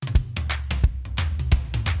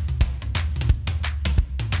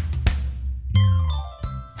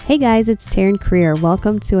Hey guys, it's Taryn Creer.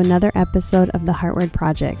 Welcome to another episode of the Heartward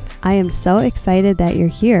Project. I am so excited that you're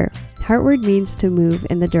here. Heartward means to move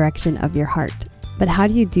in the direction of your heart. But how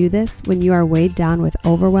do you do this when you are weighed down with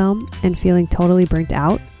overwhelm and feeling totally burnt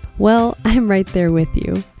out? Well, I'm right there with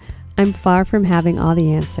you. I'm far from having all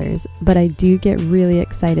the answers, but I do get really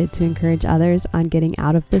excited to encourage others on getting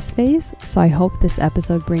out of this phase, so I hope this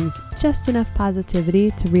episode brings just enough positivity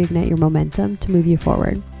to reignite your momentum to move you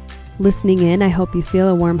forward. Listening in, I hope you feel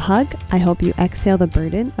a warm hug. I hope you exhale the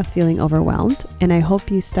burden of feeling overwhelmed, and I hope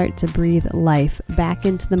you start to breathe life back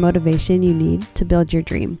into the motivation you need to build your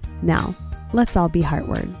dream. Now, let's all be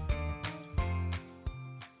Heartward.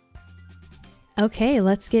 Okay,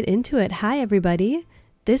 let's get into it. Hi, everybody.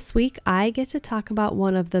 This week, I get to talk about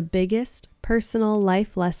one of the biggest personal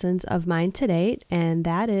life lessons of mine to date, and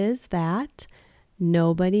that is that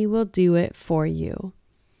nobody will do it for you.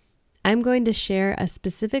 I'm going to share a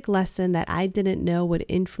specific lesson that I didn't know would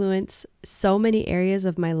influence so many areas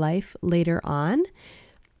of my life later on,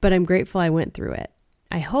 but I'm grateful I went through it.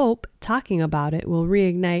 I hope talking about it will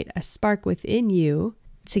reignite a spark within you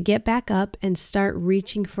to get back up and start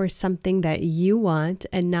reaching for something that you want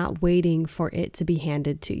and not waiting for it to be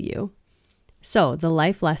handed to you. So, the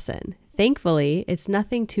life lesson. Thankfully, it's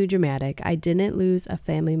nothing too dramatic. I didn't lose a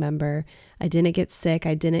family member. I didn't get sick.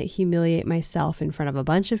 I didn't humiliate myself in front of a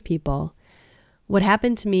bunch of people. What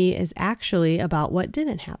happened to me is actually about what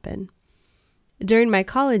didn't happen. During my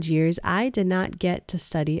college years, I did not get to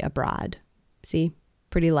study abroad. See,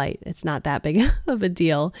 pretty light. It's not that big of a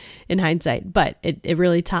deal in hindsight, but it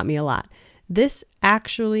really taught me a lot. This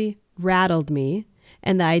actually rattled me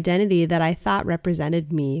and the identity that I thought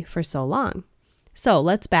represented me for so long. So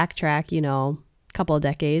let's backtrack, a couple of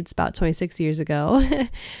decades, about 26 years ago,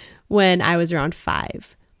 when I was around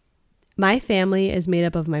 5. My family is made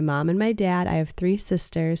up of my mom and my dad. I have 3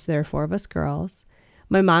 sisters. There are 4 of us girls.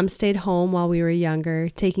 My mom stayed home while we were younger,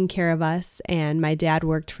 taking care of us, and my dad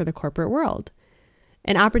worked for the corporate world.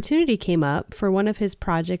 An opportunity came up for one of his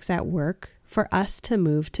projects at work for us to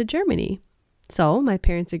move to Germany. So my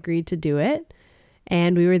parents agreed to do it,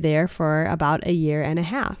 and we were there for about a year and a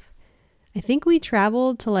half. I think we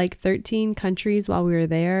traveled to like 13 countries while we were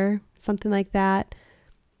there, something like that.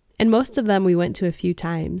 And most of them we went to a few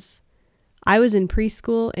times. I was in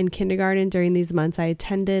preschool and kindergarten during these months. I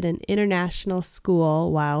attended an international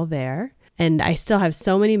school while there. And I still have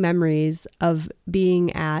so many memories of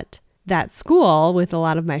being at that school with a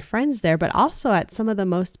lot of my friends there, but also at some of the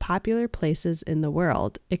most popular places in the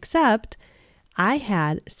world. Except I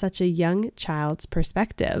had such a young child's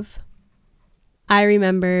perspective. I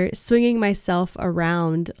remember swinging myself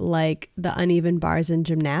around like the uneven bars in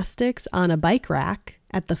gymnastics on a bike rack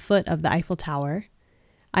at the foot of the Eiffel Tower.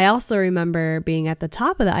 I also remember being at the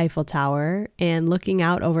top of the Eiffel Tower and looking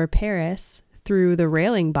out over Paris through the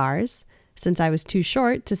railing bars, since I was too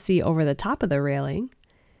short to see over the top of the railing.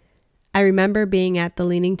 I remember being at the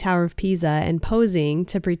Leaning Tower of Pisa and posing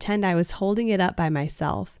to pretend I was holding it up by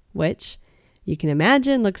myself, which you can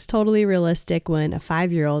imagine looks totally realistic when a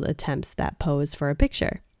 5-year-old attempts that pose for a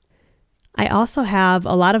picture. I also have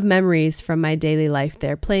a lot of memories from my daily life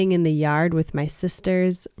there, playing in the yard with my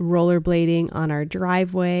sisters, rollerblading on our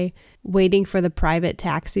driveway, waiting for the private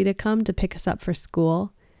taxi to come to pick us up for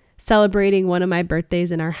school, celebrating one of my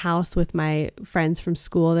birthdays in our house with my friends from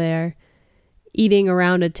school there, eating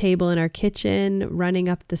around a table in our kitchen, running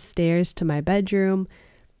up the stairs to my bedroom.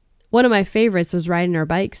 One of my favorites was riding our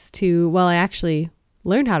bikes I actually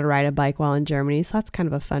learned how to ride a bike while in Germany, so that's kind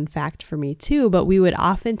of a fun fact for me too, but we would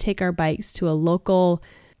often take our bikes to a local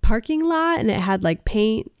parking lot, and it had like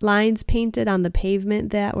paint lines painted on the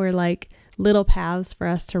pavement that were like little paths for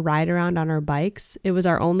us to ride around on our bikes. It was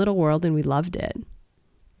our own little world, and we loved it.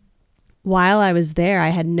 While I was there, I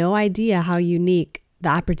had no idea how unique the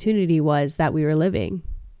opportunity was that we were living.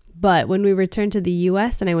 But when we returned to the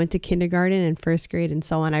U.S. and I went to kindergarten and first grade and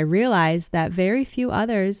so on, I realized that very few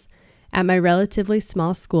others at my relatively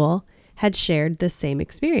small school had shared the same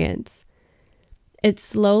experience. It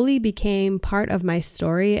slowly became part of my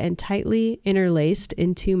story and tightly interlaced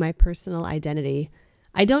into my personal identity.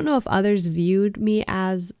 I don't know if others viewed me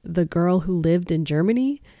as the girl who lived in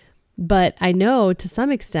Germany, but I know to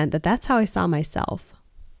some extent that that's how I saw myself.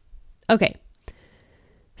 Okay.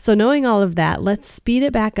 So knowing all of that, let's speed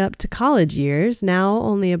it back up to college years, now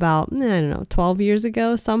only about, 12 years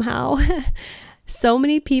ago somehow. So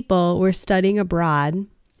many people were studying abroad,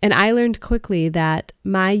 and I learned quickly that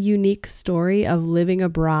my unique story of living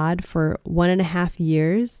abroad for 1.5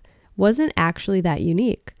 years wasn't actually that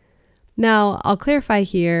unique. Now, I'll clarify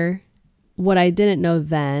here what I didn't know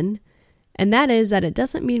then, and that is that it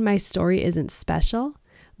doesn't mean my story isn't special,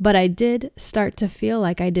 but I did start to feel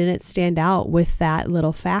like I didn't stand out with that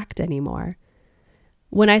little fact anymore.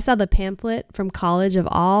 When I saw the pamphlet from college of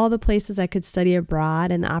all the places I could study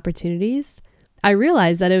abroad and the opportunities, I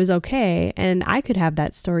realized that it was okay and I could have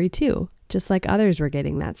that story too, just like others were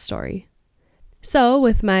getting that story. So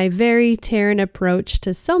with my very Taryn approach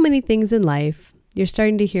to so many things in life, you're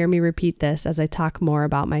starting to hear me repeat this as I talk more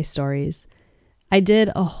about my stories. I did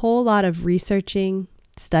a whole lot of researching,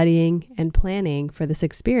 studying, and planning for this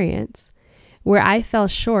experience. Where I fell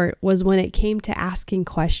short was when it came to asking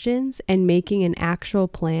questions and making an actual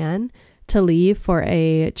plan to leave for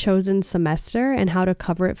a chosen semester and how to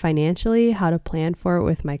cover it financially, how to plan for it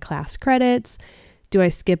with my class credits, do I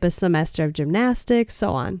skip a semester of gymnastics,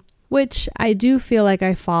 so on. Which I do feel like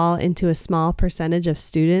I fall into a small percentage of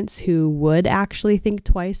students who would actually think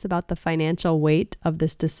twice about the financial weight of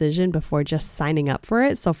this decision before just signing up for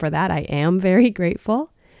it. So for that, I am very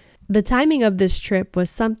grateful. The timing of this trip was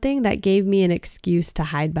something that gave me an excuse to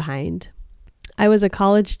hide behind. I was a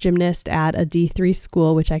college gymnast at a D3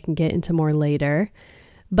 school, which I can get into more later,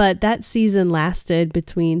 but that season lasted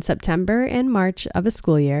between September and March of a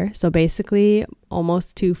school year, so basically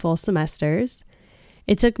almost 2 full semesters.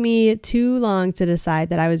 It took me too long to decide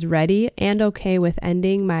that I was ready and okay with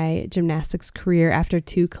ending my gymnastics career after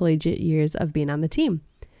 2 collegiate years of being on the team.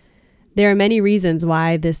 There are many reasons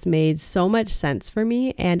why this made so much sense for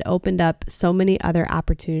me and opened up so many other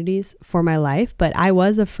opportunities for my life, but I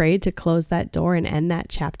was afraid to close that door and end that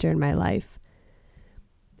chapter in my life.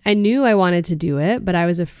 I knew I wanted to do it, but I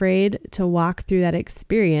was afraid to walk through that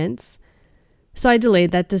experience, so I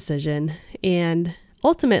delayed that decision and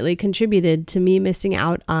ultimately contributed to me missing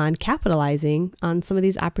out on capitalizing on some of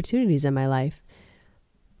these opportunities in my life.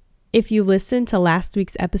 If you listened to last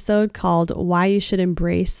week's episode called Why You Should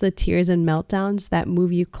Embrace the Tears and Meltdowns That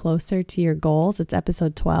Move You Closer to Your Goals, it's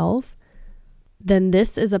episode 12, then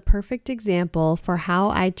this is a perfect example for how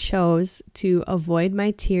I chose to avoid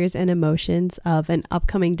my tears and emotions of an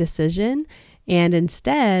upcoming decision, and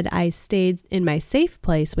instead I stayed in my safe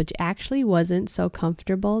place, which actually wasn't so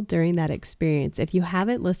comfortable during that experience. If you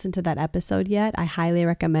haven't listened to that episode yet, I highly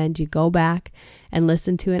recommend you go back and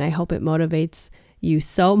listen to it, and I hope it motivates you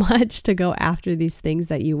so much to go after these things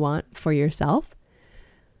that you want for yourself.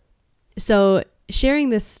 So sharing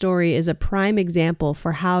this story is a prime example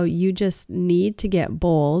for how you just need to get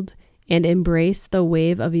bold and embrace the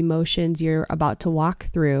wave of emotions you're about to walk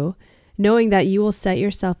through, knowing that you will set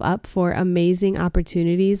yourself up for amazing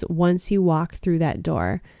opportunities once you walk through that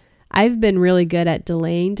door. I've been really good at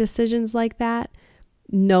delaying decisions like that,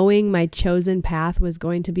 knowing my chosen path was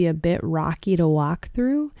going to be a bit rocky to walk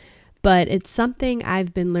through, but it's something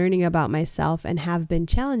I've been learning about myself and have been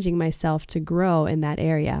challenging myself to grow in that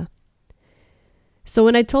area. So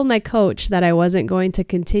when I told my coach that I wasn't going to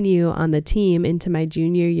continue on the team into my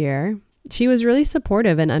junior year, she was really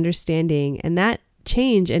supportive and understanding, and that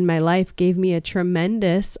change in my life gave me a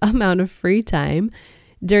tremendous amount of free time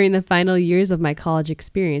during the final years of my college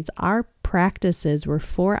experience. Our practices were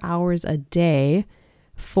 4 hours a day,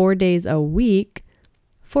 4 days a week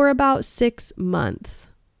for about 6 months.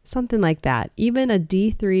 Something like that. Even a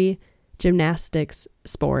D3 gymnastics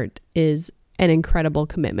sport is an incredible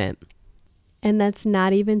commitment. And that's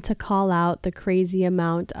not even to call out the crazy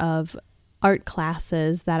amount of art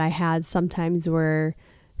classes that I had. Sometimes were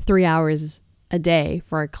 3 hours a day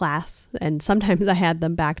for a class, and sometimes I had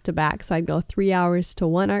them back to back. So I'd go 3 hours to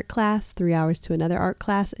one art class, 3 hours to another art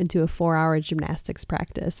class, and to a 4-hour gymnastics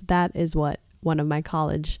practice. That is what one of my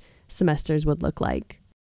college semesters would look like.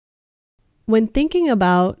 When thinking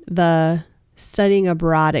about the studying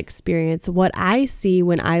abroad experience, what I see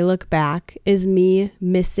when I look back is me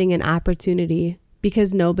missing an opportunity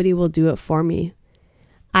because nobody will do it for me.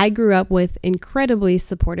 I grew up with incredibly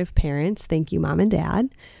supportive parents, thank you, Mom and Dad,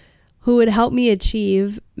 who would help me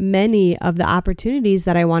achieve many of the opportunities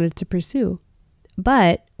that I wanted to pursue.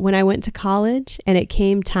 But when I went to college and it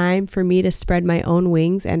came time for me to spread my own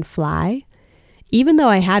wings and fly, even though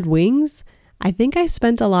I had wings, I think I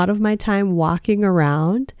spent a lot of my time walking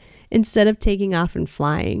around instead of taking off and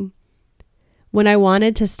flying. When I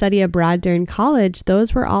wanted to study abroad during college,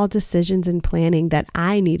 those were all decisions and planning that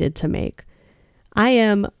I needed to make. I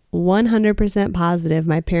am 100% positive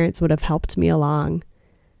my parents would have helped me along,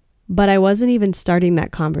 but I wasn't even starting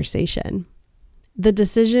that conversation. The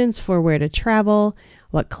decisions for where to travel,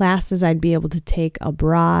 what classes I'd be able to take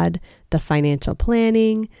abroad, the financial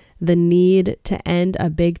planning, the need to end a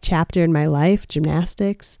big chapter in my life,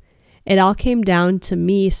 gymnastics, it all came down to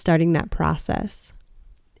me starting that process.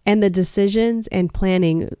 And the decisions and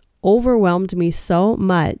planning overwhelmed me so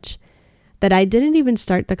much that I didn't even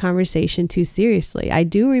start the conversation too seriously. I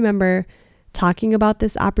do remember talking about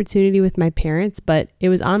this opportunity with my parents, but it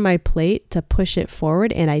was on my plate to push it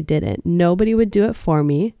forward and I didn't. Nobody would do it for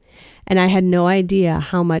me. And I had no idea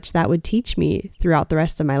how much that would teach me throughout the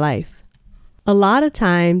rest of my life. A lot of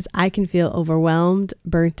times I can feel overwhelmed,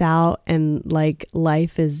 burnt out, and like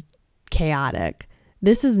life is chaotic.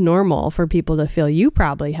 This is normal for people to feel. You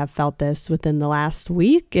probably have felt this within the last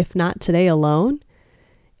week, if not today alone.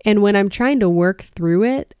 And when I'm trying to work through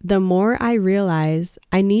it, the more I realize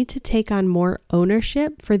I need to take on more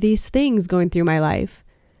ownership for these things going through my life.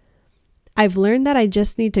 I've learned that I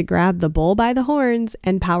just need to grab the bull by the horns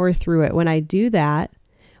and power through it. When I do that,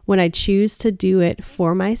 when I choose to do it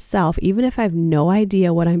for myself, even if I have no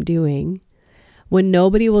idea what I'm doing, when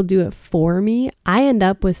nobody will do it for me, I end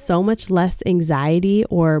up with so much less anxiety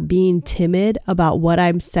or being timid about what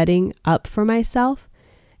I'm setting up for myself.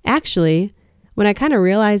 Actually, when I kind of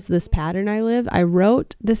realized this pattern I live, I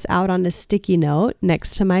wrote this out on a sticky note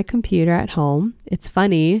next to my computer at home. It's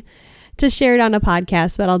funny to share it on a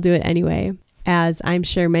podcast, but I'll do it anyway, as I'm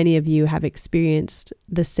sure many of you have experienced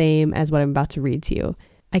the same as what I'm about to read to you.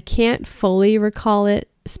 I can't fully recall it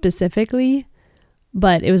specifically,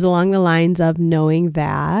 but it was along the lines of knowing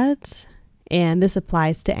that, and this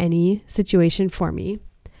applies to any situation for me.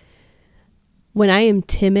 When I am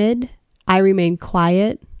timid, I remain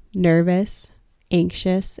quiet, nervous,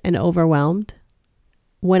 anxious, and overwhelmed.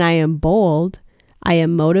 When I am bold, I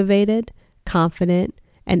am motivated, confident,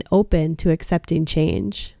 and open to accepting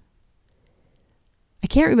change. I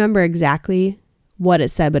can't remember exactly what it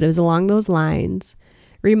said, but it was along those lines,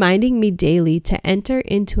 reminding me daily to enter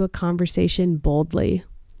into a conversation boldly,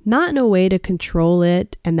 not in a way to control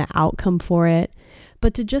it and the outcome for it,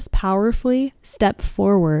 but to just powerfully step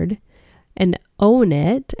forward and own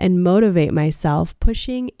it and motivate myself,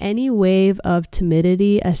 pushing any wave of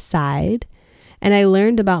timidity aside. And I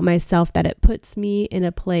learned about myself that it puts me in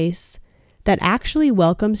a place that actually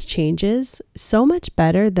welcomes changes so much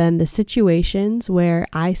better than the situations where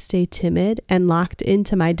I stay timid and locked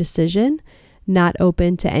into my decision, not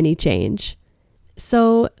open to any change.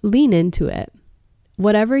 So lean into it.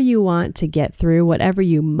 Whatever you want to get through, whatever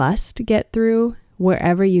you must get through,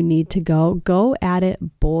 wherever you need to go at it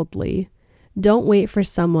boldly. Don't wait for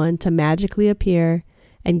someone to magically appear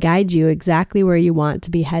and guide you exactly where you want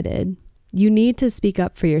to be headed. You need to speak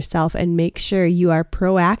up for yourself and make sure you are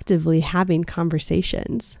proactively having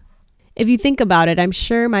conversations. If you think about it, I'm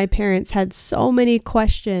sure my parents had so many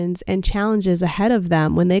questions and challenges ahead of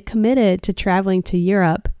them when they committed to traveling to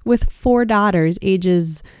Europe with 4 daughters,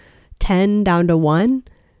 ages 10 down to 1.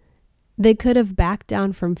 They could have backed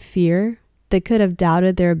down from fear. They could have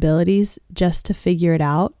doubted their abilities just to figure it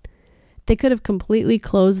out. They could have completely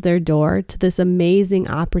closed their door to this amazing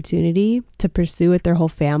opportunity to pursue with their whole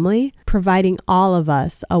family, providing all of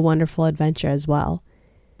us a wonderful adventure as well.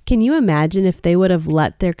 Can you imagine if they would have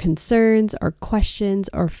let their concerns or questions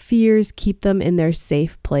or fears keep them in their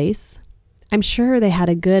safe place? I'm sure they had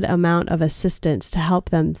a good amount of assistance to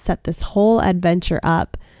help them set this whole adventure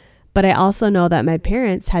up, but I also know that my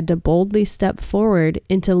parents had to boldly step forward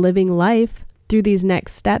into living life through these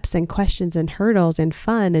next steps and questions and hurdles and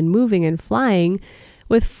fun and moving and flying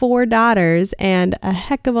with 4 daughters and a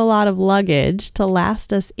heck of a lot of luggage to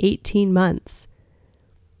last us 18 months.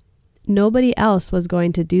 Nobody else was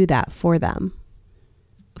going to do that for them.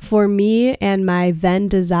 For me and my then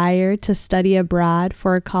desire to study abroad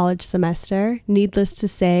for a college semester, needless to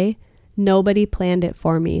say, nobody planned it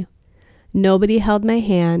for me. Nobody held my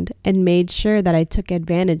hand and made sure that I took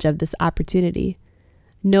advantage of this opportunity.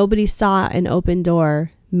 Nobody saw an open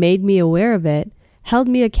door, made me aware of it, held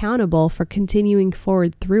me accountable for continuing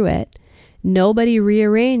forward through it. Nobody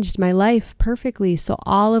rearranged my life perfectly so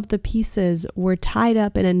all of the pieces were tied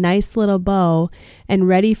up in a nice little bow and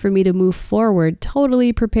ready for me to move forward,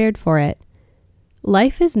 totally prepared for it.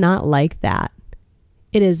 Life is not like that.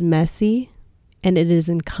 It is messy and it is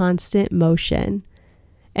in constant motion.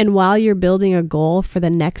 And while you're building a goal for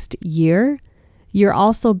the next year, you're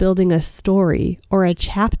also building a story or a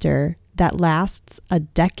chapter that lasts a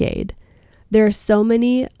decade. There are so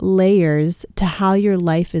many layers to how your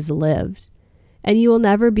life is lived, and you will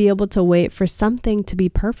never be able to wait for something to be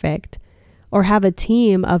perfect or have a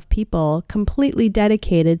team of people completely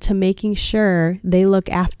dedicated to making sure they look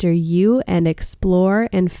after you and explore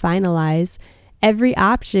and finalize every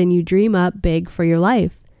option you dream up big for your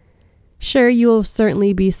life. Sure, you will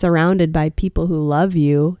certainly be surrounded by people who love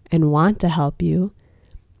you and want to help you,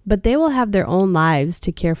 but they will have their own lives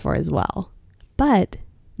to care for as well. But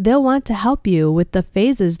they'll want to help you with the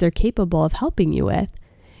phases they're capable of helping you with,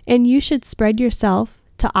 and you should spread yourself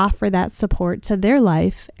to offer that support to their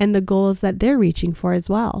life and the goals that they're reaching for as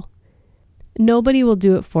well. Nobody will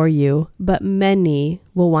do it for you, but many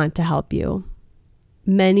will want to help you.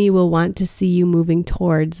 Many will want to see you moving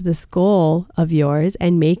towards this goal of yours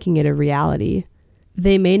and making it a reality.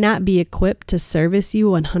 They may not be equipped to service you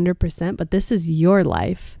 100%, but this is your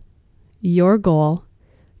life, your goal,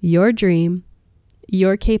 your dream,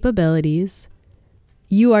 your capabilities.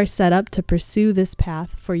 You are set up to pursue this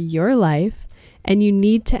path for your life, and you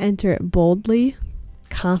need to enter it boldly,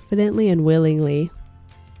 confidently, and willingly.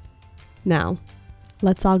 Now,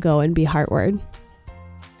 let's all go and be Heartward.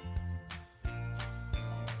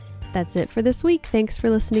 That's it for this week. Thanks for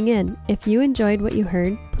listening in. If you enjoyed what you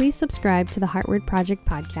heard, please subscribe to the Heartward Project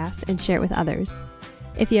podcast and share it with others.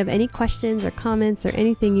 If you have any questions or comments or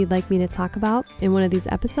anything you'd like me to talk about in one of these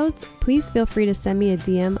episodes, please feel free to send me a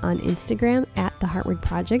DM on Instagram at the Heartward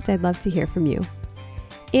Project. I'd love to hear from you.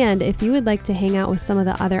 And if you would like to hang out with some of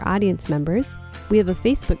the other audience members, we have a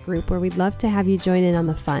Facebook group where we'd love to have you join in on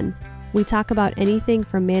the fun. We talk about anything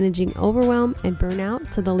from managing overwhelm and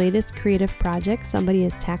burnout to the latest creative project somebody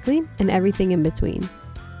is tackling and everything in between.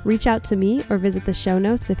 Reach out to me or visit the show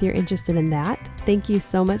notes if you're interested in that. Thank you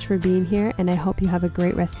so much for being here, and I hope you have a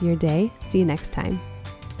great rest of your day. See you next time.